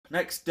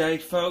Next day,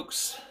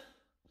 folks.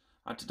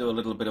 I had to do a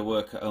little bit of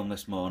work at home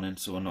this morning,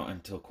 so we're not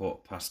until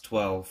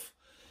 12:15.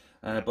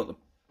 But the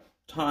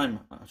time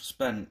I've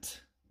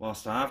spent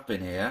whilst I've been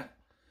here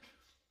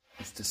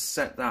is to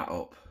set that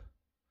up.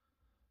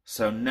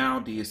 So now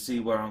do you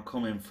see where I'm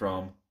coming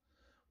from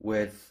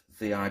with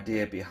the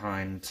idea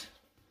behind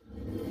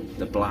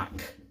the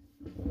black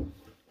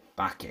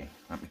backing?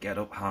 Let me get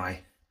up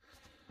high.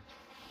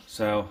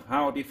 So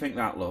how do you think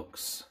that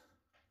looks?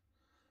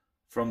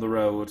 From the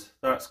road,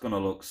 that's going to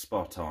look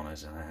spot on,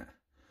 isn't it?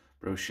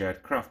 Brew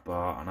shed, craft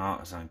bar, an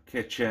artisan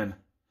kitchen.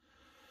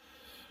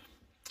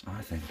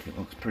 I think it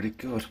looks pretty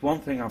good.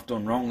 One thing I've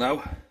done wrong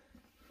though,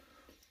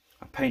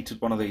 I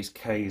painted one of these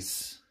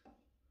K's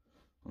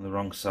on the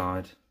wrong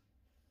side.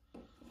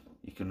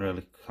 You can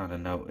really kind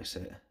of notice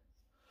it.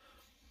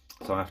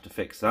 So I have to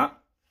fix that,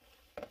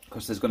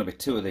 because there's going to be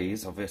two of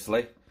these,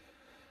 obviously.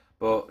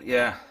 But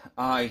yeah,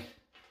 I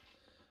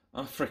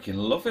freaking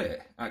love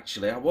it,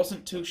 actually. I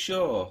wasn't too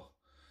sure.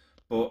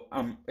 But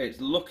it's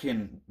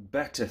looking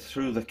better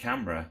through the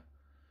camera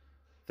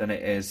than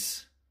it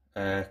is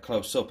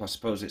close up. I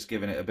suppose it's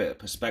giving it a bit of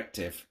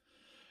perspective,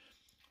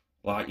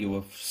 like you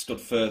have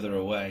stood further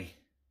away.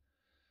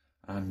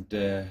 And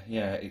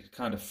yeah, it's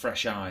kind of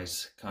fresh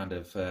eyes kind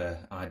of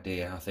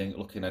idea, I think,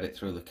 looking at it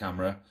through the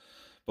camera.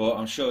 But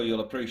I'm sure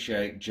you'll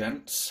appreciate,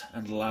 gents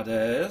and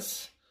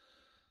ladders,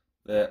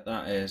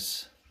 that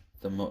is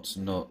the Mutts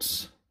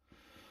Nuts.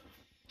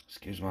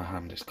 Excuse my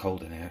hand, it's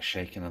cold in here, it's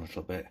shaking a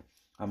little bit.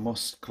 I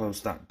must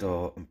close that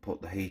door and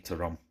put the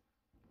heater on.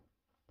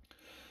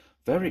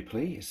 Very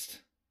pleased.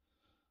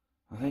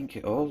 I think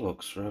it all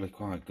looks really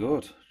quite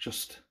good.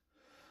 Just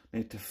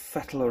need to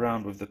fettle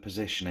around with the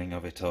positioning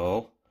of it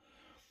all.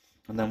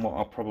 And then what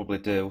I'll probably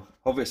do,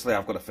 obviously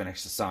I've got to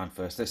finish the sign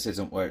first. This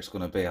isn't where it's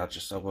going to be. I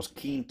was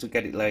keen to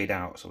get it laid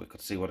out so we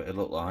could see what it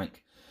looked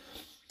like.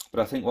 But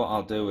I think what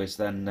I'll do is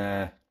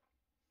then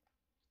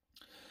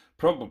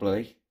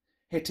probably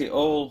hit it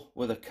all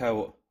with a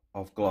coat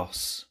of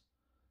gloss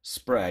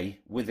spray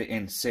with it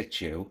in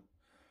situ,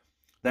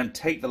 then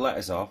take the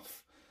letters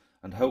off,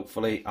 and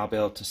hopefully I'll be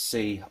able to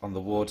see on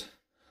the wood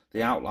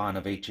the outline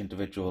of each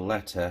individual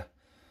letter,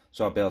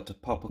 so I'll be able to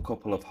pop a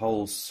couple of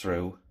holes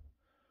through,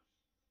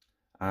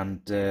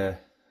 and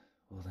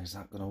well, is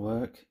that going to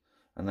work?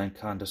 And then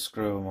kind of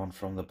screw them on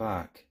from the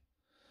back.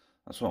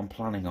 That's what I'm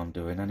planning on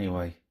doing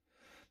anyway.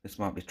 This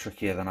might be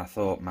trickier than I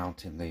thought,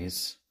 mounting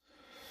these.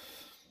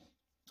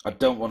 I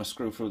don't want to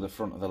screw through the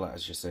front of the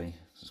letters, you see.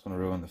 It's going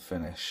to ruin the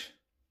finish.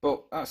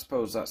 But I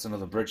suppose that's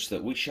another bridge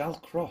that we shall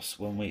cross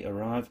when we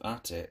arrive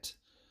at it.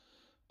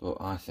 But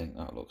I think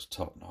that looks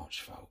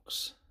top-notch,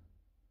 folks.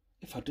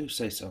 If I do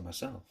say so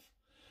myself.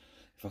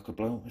 If I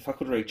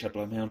could reach, I'd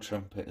blow my own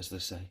trumpet, as they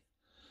say.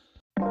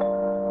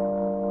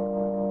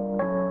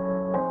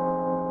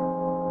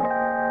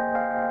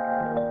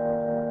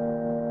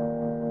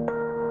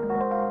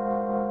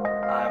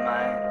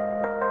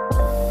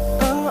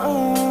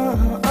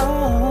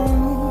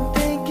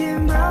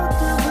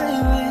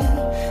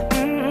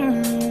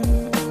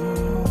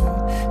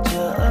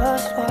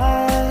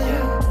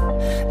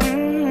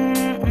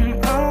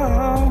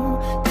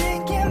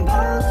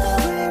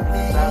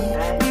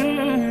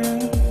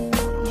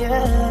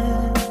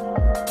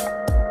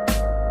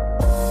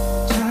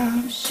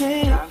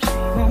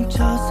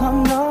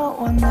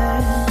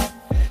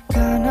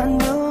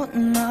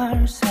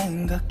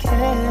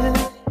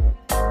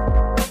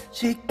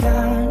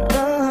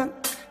 시간은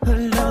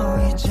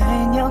흘러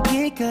이젠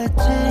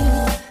여기까지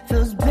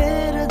Feels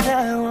better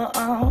that we're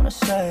on a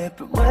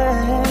separate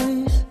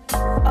ways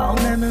Our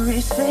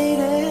memories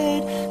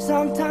faded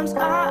Sometimes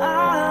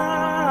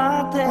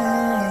I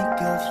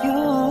think of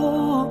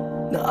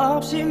you 너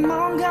없이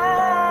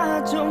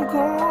뭔가 좀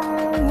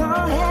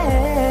공허해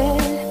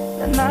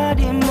난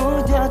날이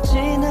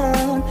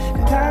무뎌지는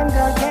그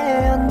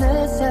감각에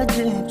어느새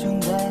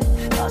집중돼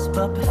Lost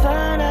but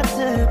found out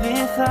to be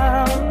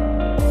found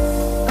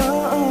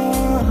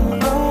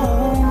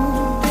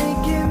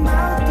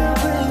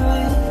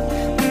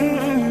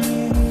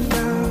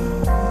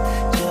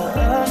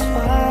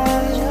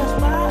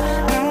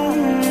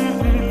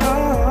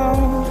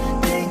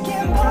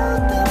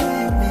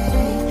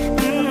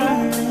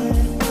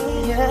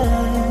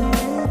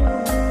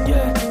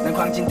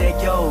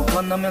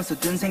건너면서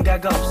든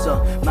생각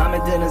없어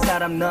맘에 드는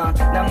사람 넌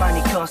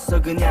나만이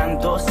컸어 그냥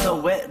뒀어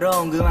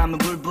외로운 그 맘은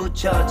불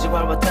붙여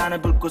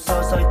지활화탄을 붉고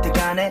서서히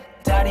태가네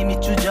다리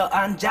밑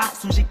주저앉아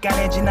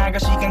순식간에 지나가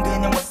시간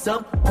그냥 what's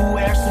up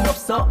후회할 순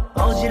없어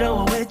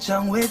어지러워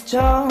외청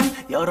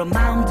여러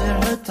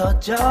마음들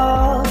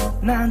흩어져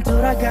난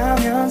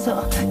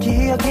돌아가면서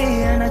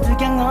기억이 하나 두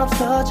개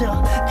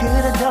없어져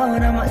그래도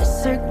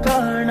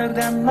남아있을걸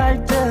너가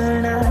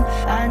말들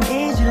난 안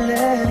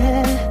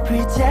잊을래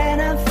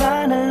Pretend I'm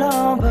fine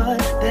alone but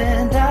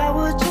then that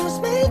would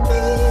just make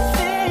me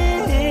feel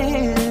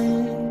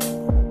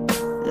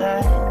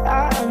like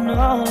I don't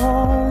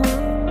know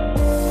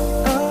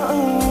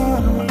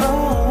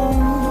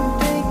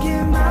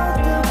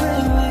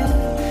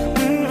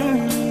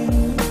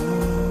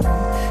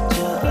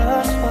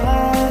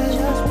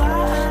Just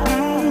why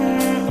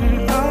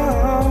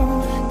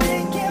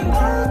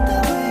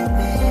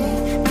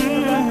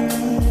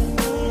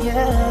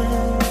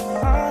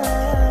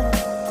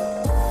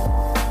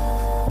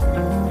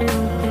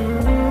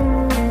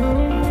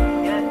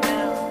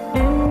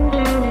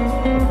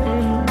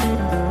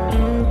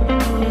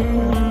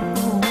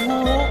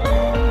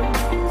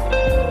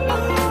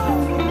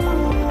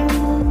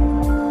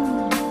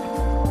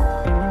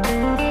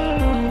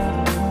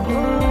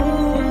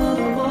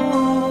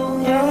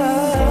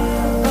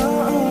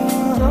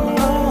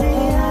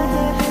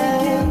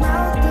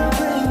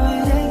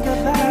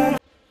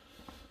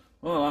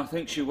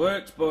think she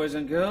works, boys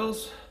and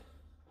girls.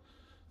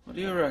 What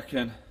do you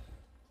reckon?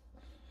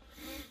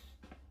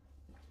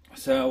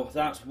 So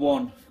that's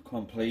one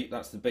complete,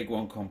 that's the big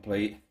one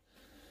complete,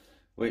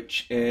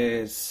 which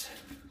is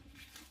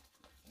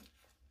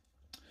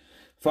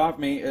 5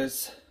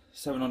 meters,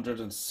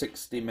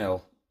 760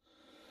 mil,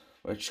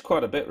 which is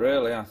quite a bit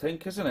really, I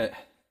think, isn't it?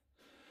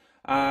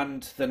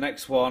 And the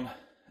next one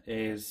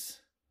is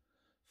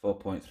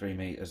 4.3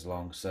 meters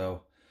long,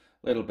 so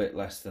a little bit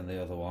less than the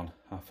other one.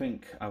 I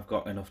think I've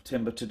got enough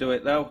timber to do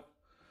it though.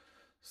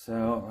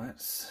 So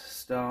let's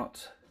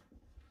start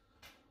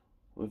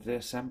with the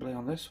assembly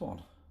on this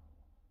one.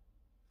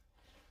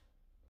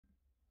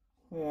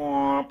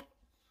 Whoop.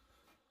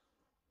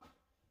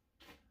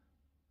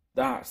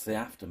 That's the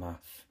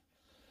aftermath.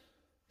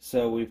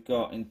 So we've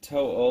got in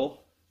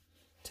total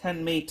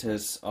 10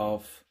 meters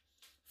of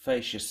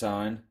fascia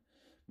sign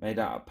made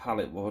out of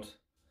pallet wood.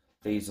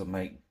 These will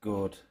make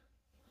good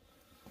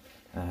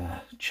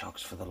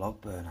chocks for the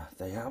log burner.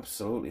 They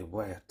absolutely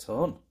weigh a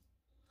ton.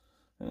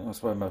 I think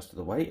that's where most of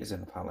the weight is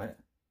in the pallet.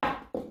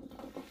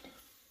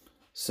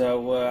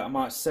 So I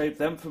might save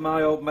them for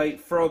my old mate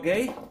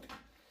Froggy.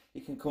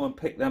 You can come and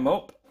pick them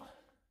up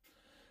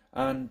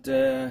and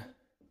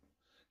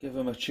give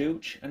them a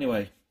chooch.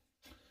 Anyway,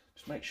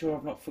 just make sure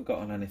I've not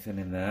forgotten anything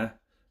in there.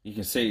 You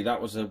can see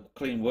that was a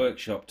clean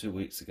workshop 2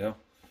 weeks ago.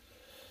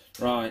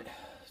 Right,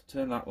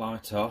 turn that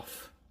light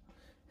off.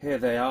 Here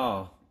they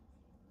are.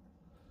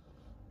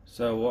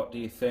 So what do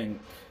you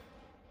think?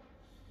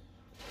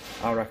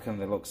 I reckon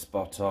they look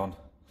spot on.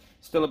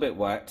 Still a bit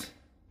wet,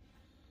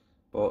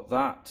 but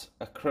that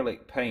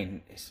acrylic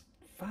paint is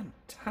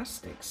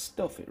fantastic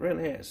stuff. It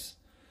really is.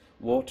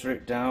 Water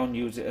it down,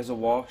 use it as a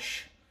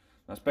wash.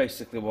 That's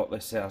basically what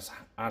this has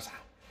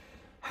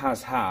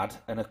had,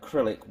 an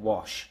acrylic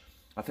wash.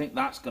 I think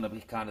that's going to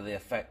be kind of the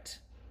effect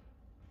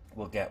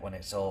we'll get when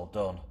it's all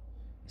done.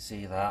 You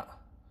see that?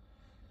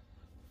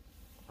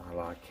 I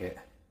like it.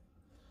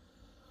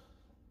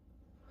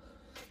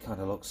 Kind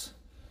of looks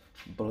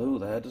blue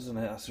there, doesn't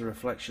it? That's a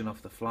reflection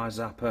off the fly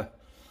zapper.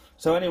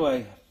 So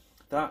anyway,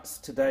 that's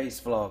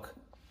today's vlog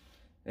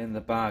in the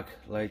bag,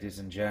 ladies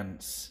and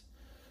gents.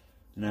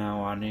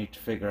 Now I need to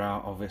figure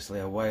out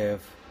obviously a way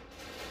of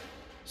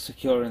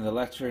securing the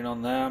lettering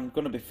on there. I'm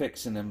going to be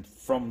fixing them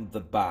from the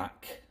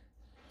back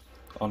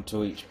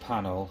onto each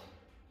panel,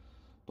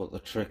 but the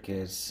trick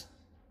is,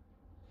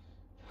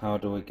 how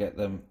do we get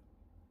them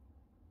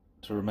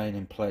to remain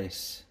in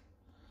place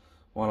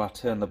while I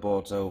turn the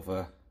boards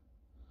over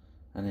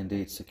and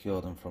indeed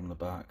secure them from the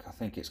back? I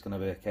think it's going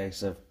to be a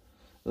case of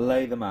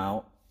lay them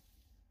out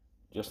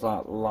just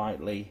like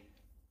lightly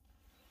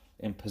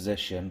in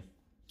position,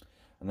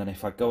 and then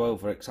if I go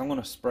over it, because I'm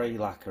going to spray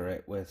lacquer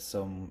it with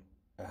some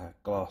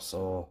gloss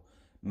or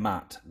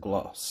matte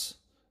gloss,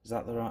 is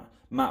that the right,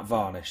 matte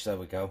varnish, there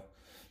we go.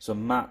 So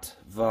matte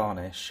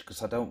varnish,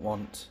 because I don't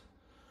want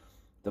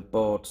the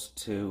boards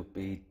to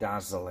be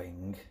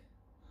dazzling.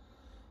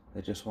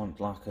 They just want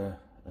like a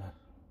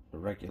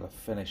regular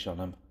finish on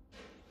them.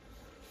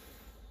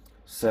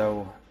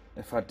 So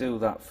if I do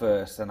that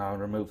first, then I'll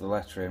remove the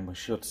lettering. We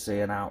should see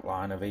an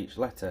outline of each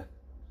letter,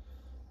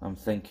 I'm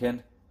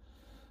thinking,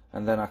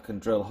 and then I can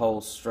drill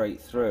holes straight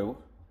through,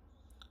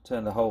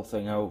 turn the whole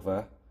thing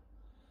over,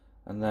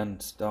 and then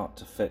start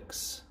to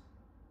fix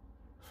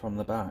from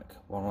the back,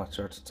 one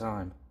letter at a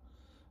time.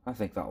 I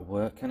think that'll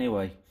work.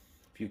 Anyway,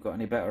 if you've got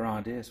any better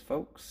ideas,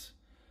 folks,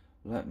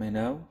 let me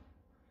know.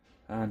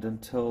 And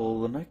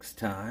until the next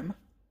time,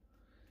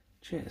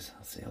 cheers,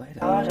 I'll see you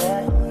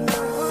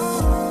later.